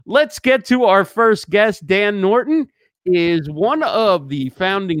let's get to our first guest. Dan Norton is one of the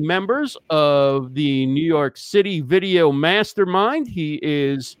founding members of the New York City Video Mastermind. He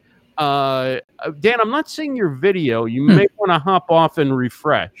is, Dan, I'm not seeing your video. You may want to hop off and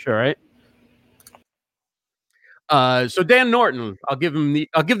refresh, all right? So Dan Norton, I'll give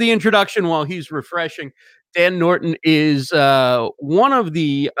the introduction while he's refreshing. Dan Norton is one of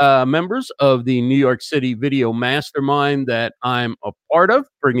the members of the New York City Video Mastermind that I'm a part of,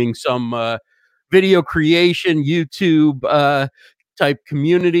 bringing some video creation, YouTube type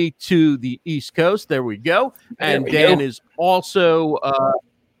community to the East Coast. There we go. And Dan is also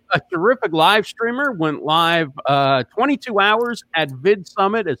a terrific live streamer. Went live 22 hours at Vid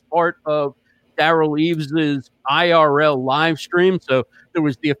Summit as part of Daryl Eaves's IRL live stream. So there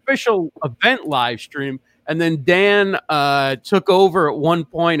was the official event live stream. And then Dan took over at one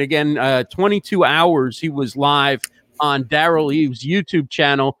point. Again, 22 hours he was live on Daryl Eaves' YouTube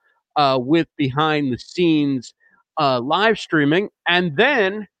channel with behind the scenes live streaming. And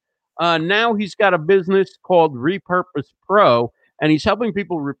then now he's got a business called Repurpose Pro, and he's helping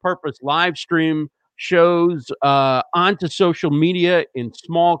people repurpose live stream shows onto social media in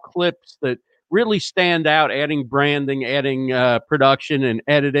small clips that really stand out, adding branding, adding production and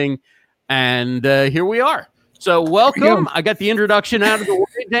editing. And here we are. So welcome. I got the introduction out of the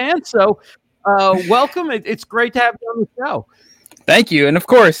way, Dan. So welcome. It's great to have you on the show. Thank you. And of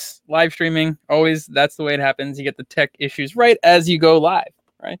course, live streaming, always, that's the way it happens. You get the tech issues right as you go live,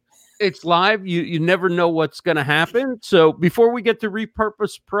 right? It's live. You never know what's going to happen. So before we get to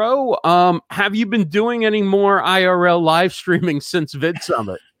Repurpose Pro, have you been doing any more IRL live streaming since Vid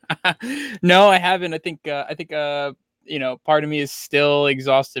Summit? No, I haven't. I think part of me is still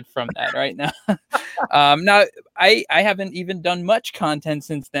exhausted from that right now. Now, I haven't even done much content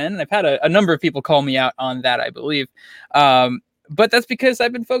since then. I've had a number of people call me out on that, I believe. But that's because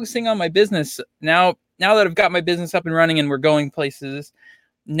I've been focusing on my business. Now that I've got my business up and running and we're going places,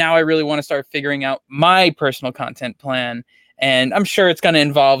 now I really want to start figuring out my personal content plan. And I'm sure it's going to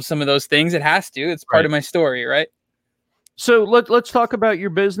involve some of those things. It has to. It's part of my story, right? So let's talk about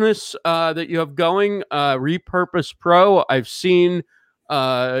your business that you have going, Repurpose Pro. I've seen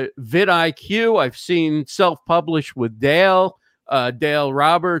vidIQ. I've seen self-publish with Dale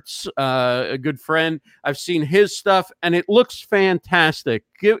Roberts, a good friend. I've seen his stuff, and it looks fantastic.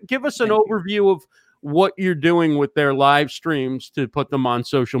 Give us an overview of what you're doing with their live streams to put them on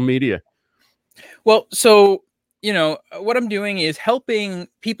social media. Well, so what I'm doing is helping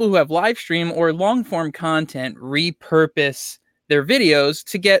people who have live stream or long form content repurpose their videos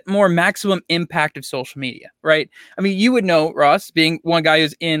to get more maximum impact of social media, right? I mean, you would know, Ross, being one guy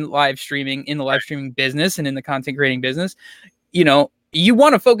who's in the live streaming business and in the content creating business, you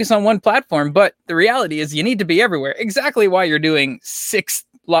want to focus on one platform, but the reality is you need to be everywhere. Exactly why you're doing 6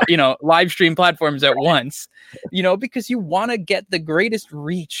 live stream platforms at once, because you want to get the greatest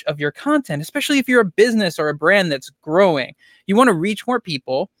reach of your content, especially if you're a business or a brand that's growing. You want to reach more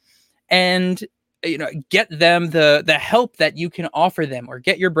people and, get them the help that you can offer them, or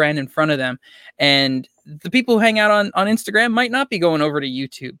get your brand in front of them. And the people who hang out on Instagram might not be going over to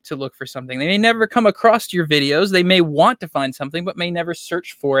YouTube to look for something. They may never come across your videos. They may want to find something, but may never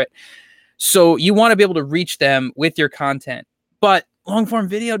search for it. So you want to be able to reach them with your content. But long form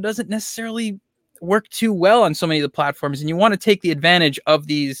video doesn't necessarily work too well on so many of the platforms. And you want to take the advantage of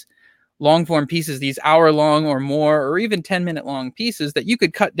these long form pieces, these hour long or more, or even 10-minute long pieces that you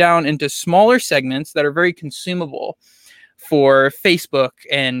could cut down into smaller segments that are very consumable for Facebook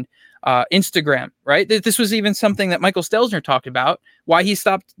and Instagram, right? This was even something that Michael Stelzner talked about, why he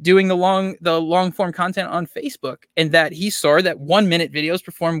stopped doing the long form content on Facebook, and that he saw that 1-minute videos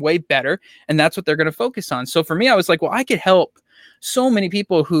perform way better. And that's what they're going to focus on. So for me, I was like, well, I could help so many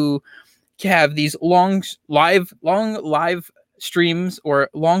people who have these long live streams or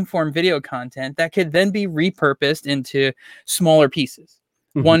long form video content that could then be repurposed into smaller pieces,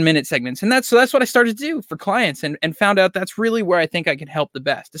 1-minute segments. And that's what I started to do for clients, and found out that's really where I think I can help the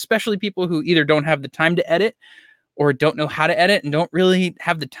best, especially people who either don't have the time to edit or don't know how to edit and don't really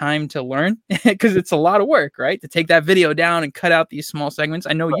have the time to learn, because it's a lot of work, right? To take that video down and cut out these small segments.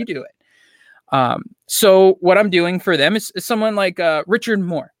 I know you do it. So what I'm doing for them is someone like Richard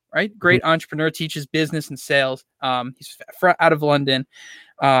Moore, right? Great entrepreneur, teaches business and sales. He's out of London.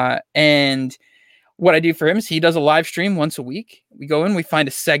 And what I do for him is he does a live stream once a week. We go in, we find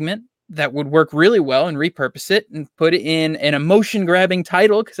a segment that would work really well and repurpose it and put it in an emotion grabbing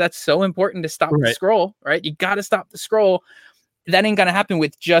title, because that's so important to stop the scroll, right? You got to stop the scroll. That ain't going to happen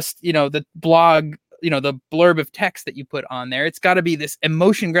with just, the blog, the blurb of text that you put on there. It's got to be this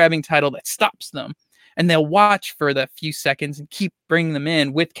emotion grabbing title that stops them. and they'll watch for the few seconds and keep bringing them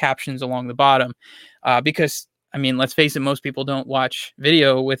in with captions along the bottom. Because, I mean, let's face it, most people don't watch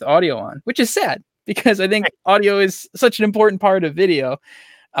video with audio on, which is sad because I think audio is such an important part of video,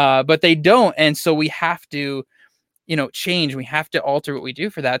 but they don't. And so we have to, change. We have to alter what we do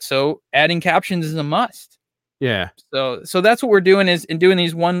for that. So adding captions is a must. Yeah. So that's what we're doing is in doing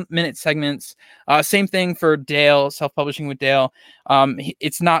these 1 minute segments. Same thing for Dale, self-publishing with Dale.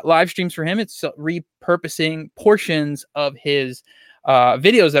 It's not live streams for him. It's repurposing portions of his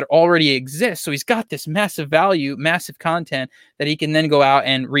videos that already exist. So he's got this massive value, massive content that he can then go out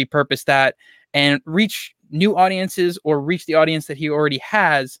and repurpose that and reach new audiences or reach the audience that he already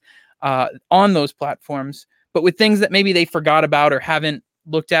has on those platforms, but with things that maybe they forgot about or haven't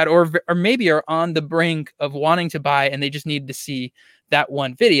looked at, or maybe are on the brink of wanting to buy and they just need to see that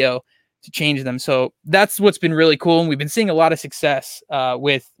one video to change them. So that's what's been really cool. And we've been seeing a lot of success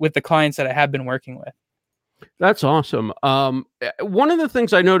with the clients that I have been working with. That's awesome. One of the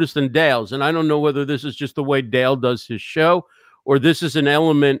things I noticed in Dale's, and I don't know whether this is just the way Dale does his show or this is an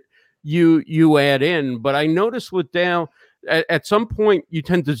element you add in, but I noticed with Dale, at some point you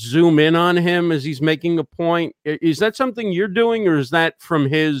tend to zoom in on him as he's making a point. Is that something you're doing, or is that from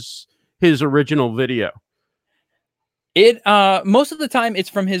his original video? It most of the time it's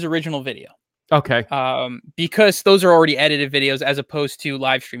from his original video. Okay. Because those are already edited videos as opposed to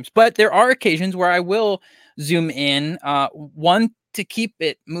live streams. But there are occasions where I will zoom in, one, to keep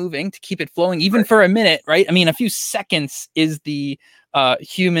it moving, to keep it flowing, even for a minute, right? I mean, a few seconds is the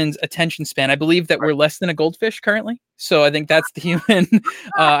human's attention span. I believe that we're less than a goldfish currently. So I think that's the human.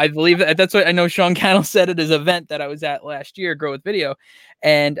 I believe that's what I know Sean Cannell said at his event that I was at last year, Grow with Video.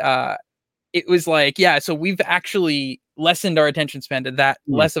 And it was like, yeah, so we've actually lessened our attention span to that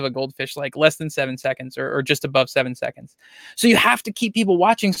less of a goldfish, like less than 7 seconds or just above 7 seconds. So you have to keep people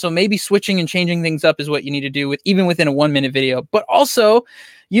watching. So maybe switching and changing things up is what you need to do with even within a 1 minute video, but also,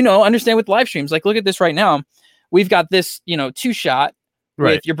 understand with live streams, like look at this right now. We've got this, 2-shot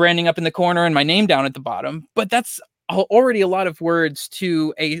with your branding up in the corner and my name down at the bottom, but that's already a lot of words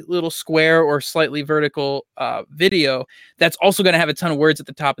to a little square or slightly vertical video that's also going to have a ton of words at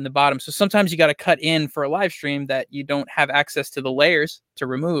the top and the bottom. So sometimes you got to cut in for a live stream that you don't have access to the layers to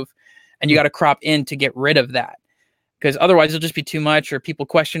remove, and you got to crop in to get rid of that, because otherwise it'll just be too much, or people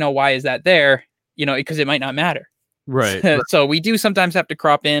question, oh, why is that there? Because it might not matter. Right. So we do sometimes have to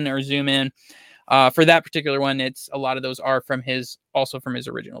crop in or zoom in. For that particular one, it's a lot of those are from his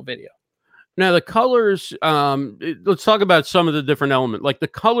original video. Now the colors, let's talk about some of the different elements. Like the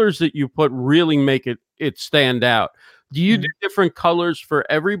colors that you put really make it stand out. Do you do different colors for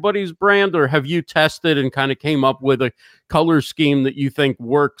everybody's brand, or have you tested and kind of came up with a color scheme that you think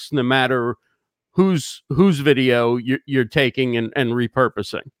works no matter whose video you're taking and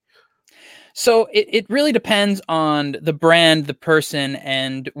repurposing? So it really depends on the brand, the person,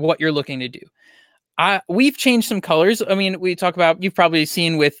 and what you're looking to do. We've changed some colors. I mean, we talk about, you've probably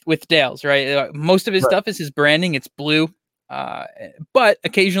seen with Dale's, right? Most of his stuff is his branding. It's blue. But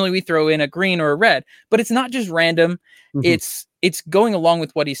occasionally we throw in a green or a red, but it's not just random. It's going along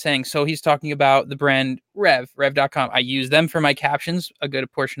with what he's saying. So he's talking about the brand rev.com. I use them for my captions a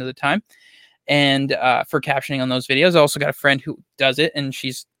good portion of the time. And for captioning on those videos, I also got a friend who does it, and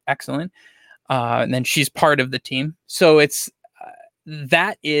she's excellent. And then she's part of the team. So it's,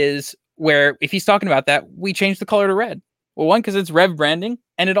 that is where if he's talking about that, we change the color to red. Well, one, because it's Rev branding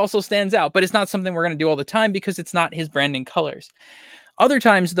and it also stands out, but it's not something we're going to do all the time because it's not his branding colors. Other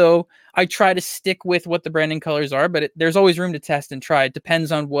times, though, I try to stick with what the branding colors are, but there's always room to test and try. It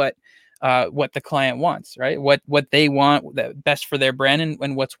depends on what the client wants, right? What they want, the best for their brand,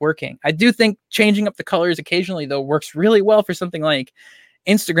 and what's working. I do think changing up the colors occasionally, though, works really well for something like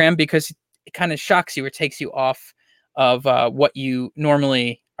Instagram, because it kind of shocks you or takes you off of what you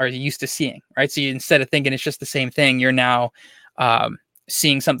normally are used to seeing, right? So instead of thinking it's just the same thing, you're now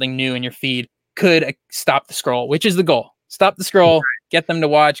seeing something new in your feed. Could stop the scroll, which is the goal. Stop the scroll, get them to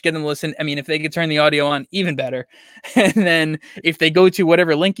watch, get them to listen. I mean, if they could turn the audio on, even better. And then if they go to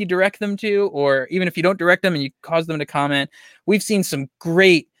whatever link you direct them to, or even if you don't direct them and you cause them to comment, we've seen some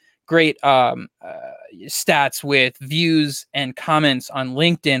great stats with views and comments on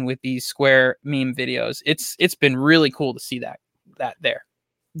LinkedIn with these square meme videos. It's been really cool to see that there.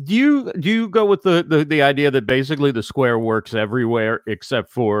 Do you go with the idea that basically the square works everywhere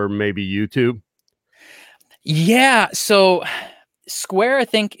except for maybe YouTube? Yeah, so square, I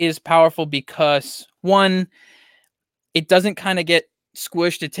think, is powerful because, one, it doesn't kind of get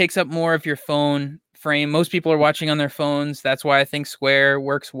squished. It takes up more of your phone frame. Most people are watching on their phones. That's why I think square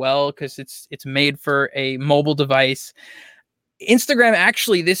works well, because it's made for a mobile device. Instagram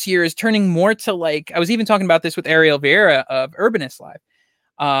actually this year is turning more to like, I was even talking about this with Ariel Vieira of Urbanist Live.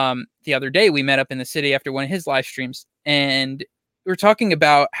 The other day we met up in the city after one of his live streams, and we were talking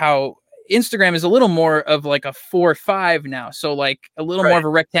about how Instagram is a little more of like a 4:5 now. So like a little more of a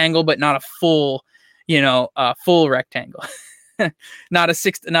rectangle, but not a full, full rectangle, not a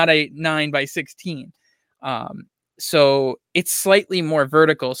 9:16. So it's slightly more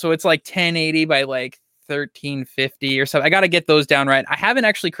vertical. So it's like 1080 by like 1350 or something. I got to get those down right. I haven't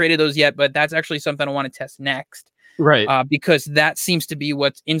actually created those yet, but that's actually something I want to test next. Right. Because that seems to be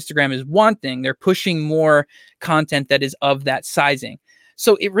what Instagram is wanting. They're pushing more content that is of that sizing.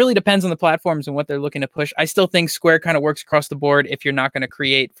 So it really depends on the platforms and what they're looking to push. I still think Square kind of works across the board if you're not going to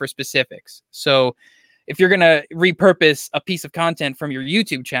create for specifics. So if you're going to repurpose a piece of content from your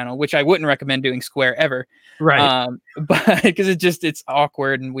YouTube channel, which I wouldn't recommend doing Square ever. Right. But because it's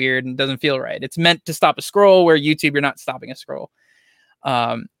awkward and weird and doesn't feel right. It's meant to stop a scroll, where YouTube, you're not stopping a scroll.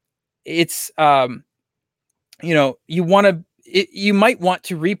 You might want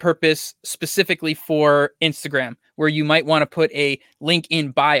to repurpose specifically for Instagram, where you might want to put a link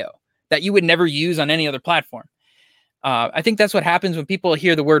in bio that you would never use on any other platform. I think that's what happens when people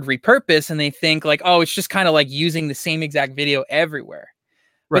hear the word repurpose and they think like, oh, it's just kind of like using the same exact video everywhere.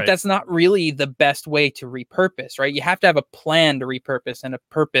 But that's not really the best way to repurpose, right? You have to have a plan to repurpose and a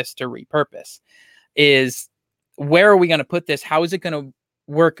purpose to repurpose. Is where are we going to put this? How is it going to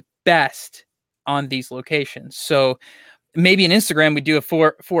work best on these locations? So maybe in Instagram, we do a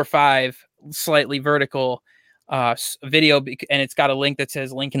 4:5 slightly vertical video, and it's got a link that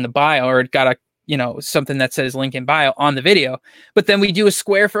says link in the bio, or it got a, something that says link in bio on the video. But then we do a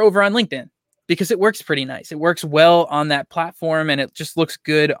square for over on LinkedIn, because it works pretty nice. It works well on that platform, and it just looks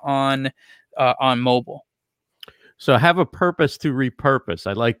good on mobile. So have a purpose to repurpose.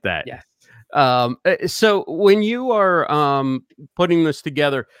 I like that. Yes. So when you are putting this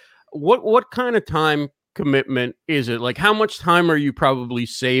together, what kind of time commitment is it? Like, how much time are you probably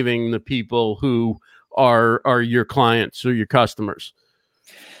saving the people who are your clients or your customers?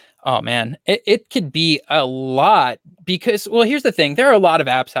 Oh man, it could be a lot, because, well, here's the thing. There are a lot of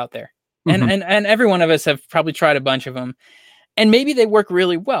apps out there, and every one of us have probably tried a bunch of them, and maybe they work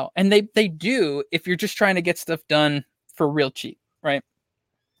really well, and they do if you're just trying to get stuff done for real cheap, right?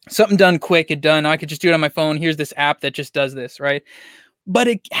 Something done quick, I could just do it on my phone. Here's this app that just does this, right? But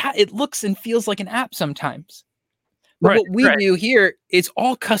it looks and feels like an app sometimes. But what we do here is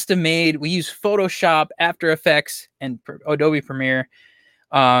all custom made. We use Photoshop, After Effects, and Adobe Premiere.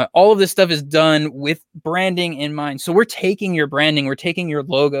 All of this stuff is done with branding in mind. So we're taking your branding, we're taking your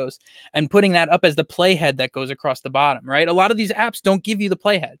logos and putting that up as the playhead that goes across the bottom, right? A lot of these apps don't give you the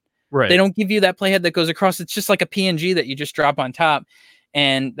playhead. Right. They don't give you that playhead that goes across. It's just like a PNG that you just drop on top,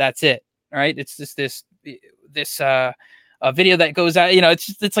 and that's it, right? It's just this a video that goes out,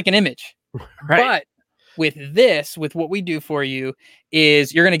 it's like an image. Right. But with what we do for you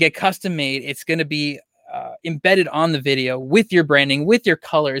is you're going to get custom made. It's going to be embedded on the video with your branding, with your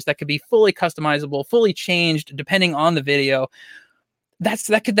colors that could be fully customizable, fully changed depending on the video.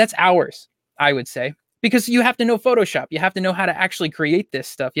 That's hours, I would say, because you have to know Photoshop. You have to know how to actually create this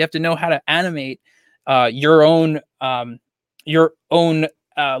stuff. You have to know how to animate your own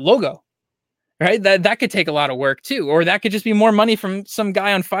logo. Right. That could take a lot of work too, or that could just be more money from some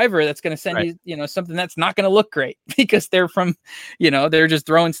guy on Fiverr that's going to send you, something that's not going to look great because they're they're just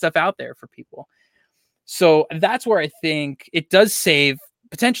throwing stuff out there for people. So that's where I think it does save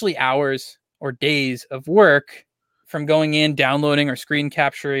potentially hours or days of work from going in, downloading, or screen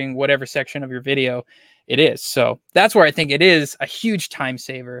capturing whatever section of your video it is. So that's where I think it is a huge time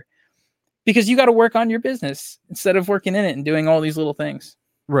saver, because you got to work on your business instead of working in it and doing all these little things.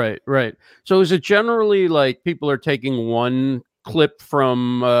 Right. So is it generally like people are taking one clip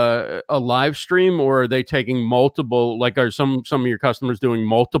from a live stream, or are they taking multiple? Like, are some of your customers doing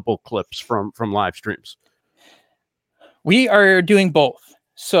multiple clips from live streams? We are doing both.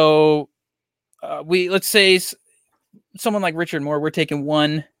 So let's say someone like Richard Moore, we're taking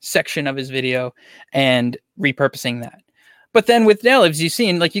one section of his video and repurposing that. But then with Nelivs, you've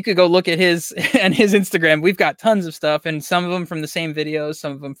seen, like, you could go look at his and his Instagram. We've got tons of stuff, and some of them from the same videos,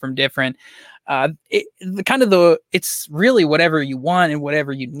 some of them from different. It's really whatever you want and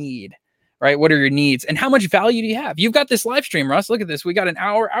whatever you need, right? What are your needs, and how much value do you have? You've got this live stream, Russ. Look at this. We got an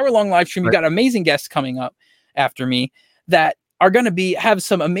hour-long live stream. You got amazing guests coming up after me that are going to have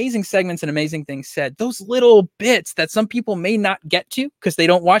some amazing segments and amazing things said. Those little bits that some people may not get to because they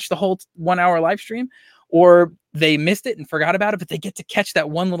don't watch the whole 1 hour live stream, or they missed it and forgot about it, but they get to catch that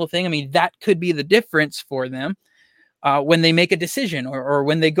one little thing. I mean, that could be the difference for them when they make a decision, or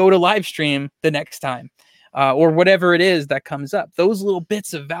when they go to live stream the next time. or whatever it is that comes up. Those little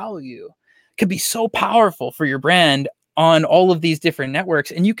bits of value could be so powerful for your brand on all of these different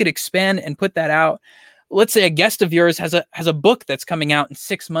networks, and you could expand and put that out. Let's say a guest of yours has a book that's coming out in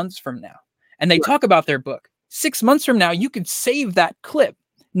 6 months from now, and they talk about their book. 6 months from now, you could save that clip,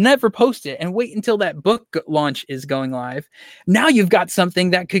 never post it, and wait until that book launch is going live. Now you've got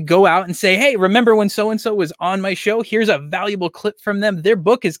something that could go out and say, hey, remember when so-and-so was on my show? Here's a valuable clip from them. Their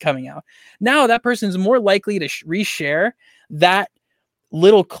book is coming out. Now that person's more likely to reshare that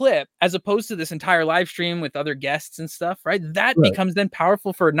little clip as opposed to this entire live stream with other guests and stuff, right? That becomes then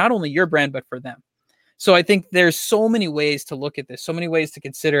powerful for not only your brand, but for them. So I think there's so many ways to look at this, so many ways to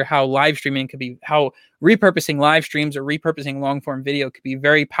consider how live streaming could be, how repurposing live streams or repurposing long form video could be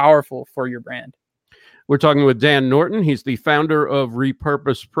very powerful for your brand. We're talking with Dan Norton. He's the founder of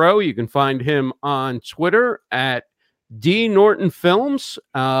Repurpose Pro. You can find him on Twitter at DNortonFilms.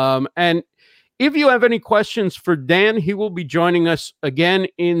 And if you have any questions for Dan, he will be joining us again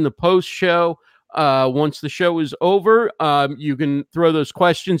in the post show. Once the show is over, you can throw those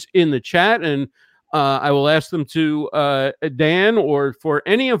questions in the chat, and I will ask them to Dan or for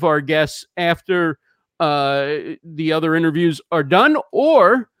any of our guests after the other interviews are done,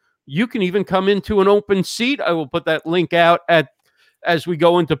 or you can even come into an open seat. I will put that link out as we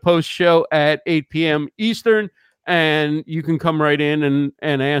go into post show at 8 p.m. Eastern, and you can come right in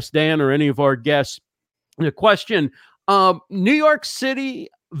and ask Dan or any of our guests the question. New York City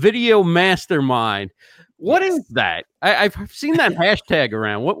Video Mastermind. What is that? I've seen that hashtag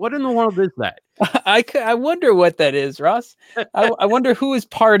around. What in the world is that? I wonder what that is, Ross. I wonder who is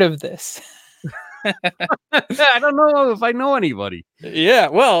part of this. I don't know if I know anybody. Yeah,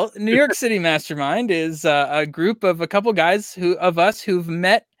 well, New York City Mastermind is a group of a couple guys who've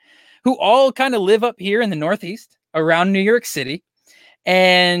met, who all kind of live up here in the Northeast around New York City,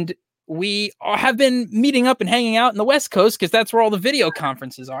 and we have been meeting up and hanging out in the West Coast because that's where all the video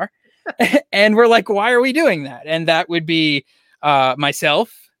conferences are. And we're like, why are we doing that? And that would be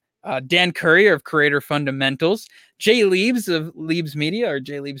myself, Dan Currier of Creator Fundamentals, Jay Liebs of Liebs Media or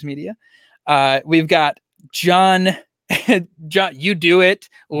Jay Liebs Media. We've got John, You Do It,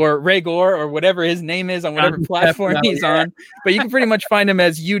 or Ray Gore, or whatever his name is on whatever platform he's on. But you can pretty much find him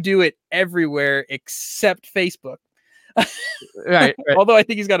as You Do It everywhere except Facebook. Right. Although I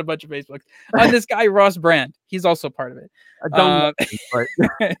think he's got a bunch of Facebooks. This guy, Ross Brand, he's also part of it. I don't know,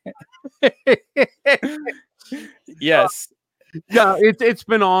 yes. Yeah, it's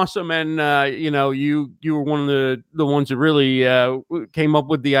been awesome, and you know, you were one of the ones that really came up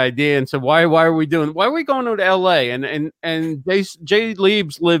with the idea and said, why are we going to LA? And Jay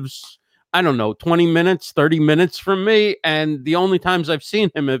Liebs lives, I don't know, 20 minutes, 30 minutes from me, and the only times I've seen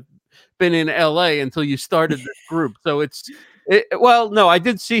him have been in LA until you started this group. So well, no, I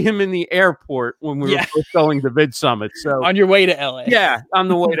did see him in the airport when we were both going to Vid Summit. So on your way to LA. Yeah, on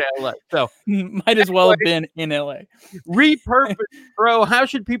the way to LA. So might as well have been in LA. Repurpose Pro, how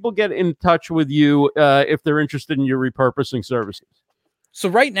should people get in touch with you if they're interested in your repurposing services? So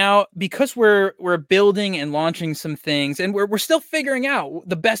right now, because we're building and launching some things, and we're still figuring out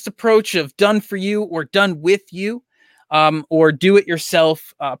the best approach of done for you or done with you, or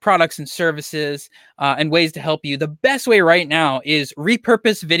do-it-yourself products and services and ways to help you. The best way right now is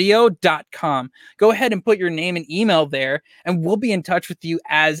repurposevideo.com. Go ahead and put your name and email there, and we'll be in touch with you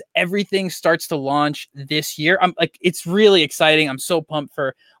as everything starts to launch this year. It's really exciting. I'm so pumped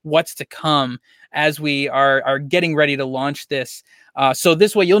for what's to come as we are getting ready to launch this. So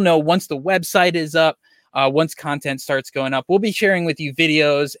this way you'll know once the website is up, once content starts going up. We'll be sharing with you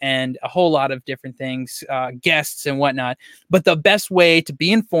videos and a whole lot of different things, guests and whatnot. But the best way to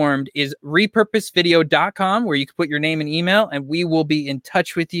be informed is repurposevideo.com, where you can put your name and email, and we will be in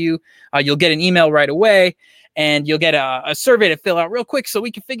touch with you. You'll get an email right away, and you'll get a survey to fill out real quick so we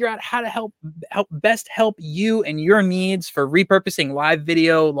can figure out how to best help you and your needs for repurposing live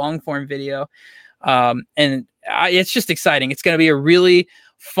video, long form video. And it's just exciting. It's going to be a really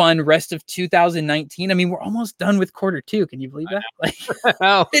fun rest of 2019. I mean, we're almost done with Q2. Can you believe that? Like,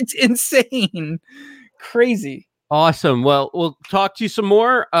 it's insane. Crazy. Awesome. Well, we'll talk to you some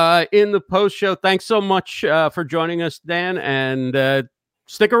more in the post show. Thanks so much for joining us, Dan, and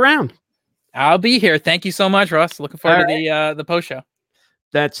stick around. I'll be here. Thank you so much, Ross. Looking forward to the post show.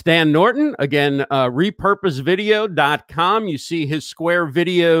 That's Dan Norton. Again, repurposevideo.com. You see his square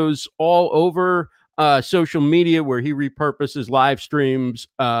videos all over social media where he repurposes live streams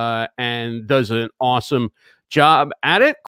and does an awesome job at it.